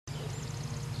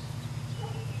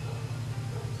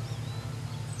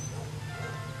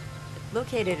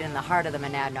Located in the heart of the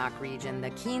Monadnock region,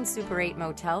 the Keene Super8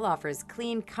 Motel offers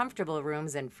clean, comfortable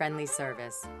rooms and friendly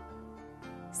service.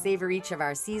 Savor each of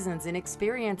our seasons and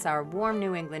experience our warm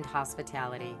New England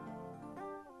hospitality.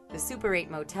 The Super8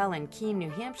 Motel in Keene,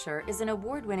 New Hampshire is an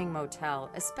award-winning motel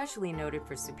especially noted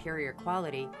for superior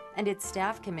quality and its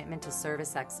staff commitment to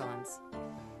service excellence.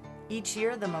 Each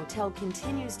year, the motel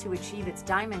continues to achieve its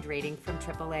diamond rating from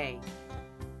AAA.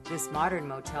 This modern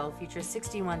motel features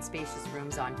 61 spacious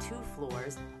rooms on 2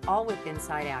 floors, all with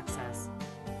inside access.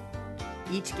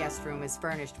 Each guest room is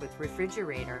furnished with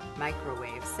refrigerator,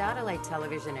 microwave, satellite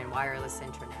television, and wireless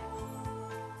internet.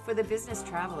 For the business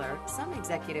traveler, some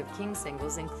executive king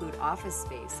singles include office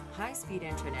space, high-speed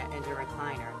internet, and a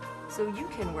recliner, so you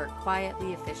can work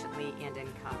quietly, efficiently, and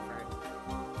in comfort.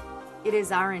 It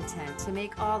is our intent to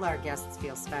make all our guests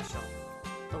feel special.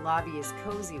 The lobby is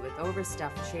cozy with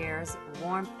overstuffed chairs,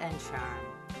 warmth, and charm.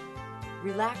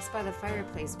 Relax by the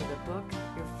fireplace with a book,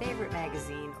 your favorite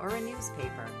magazine, or a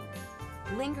newspaper.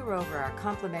 Linger over our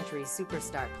complimentary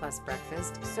Superstart Plus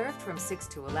breakfast, served from 6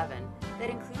 to 11, that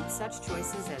includes such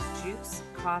choices as juice,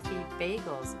 coffee,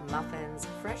 bagels, muffins,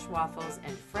 fresh waffles,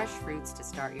 and fresh fruits to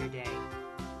start your day.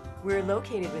 We're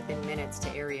located within minutes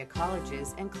to area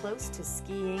colleges and close to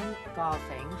skiing,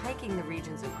 golfing, hiking the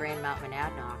regions of Grand Mount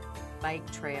Monadnock, bike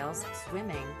trails,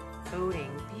 swimming,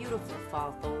 boating, beautiful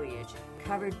fall foliage,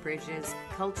 covered bridges,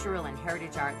 cultural and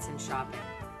heritage arts, and shopping.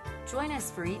 Join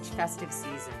us for each festive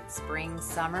season, spring,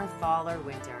 summer, fall, or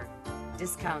winter.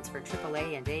 Discounts for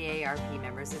AAA and AARP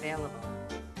members available.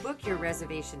 Book your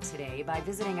reservation today by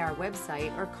visiting our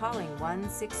website or calling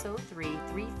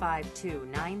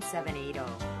 1-603-352-9780.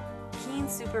 Keene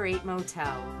Super8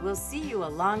 Motel. We'll see you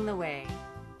along the way.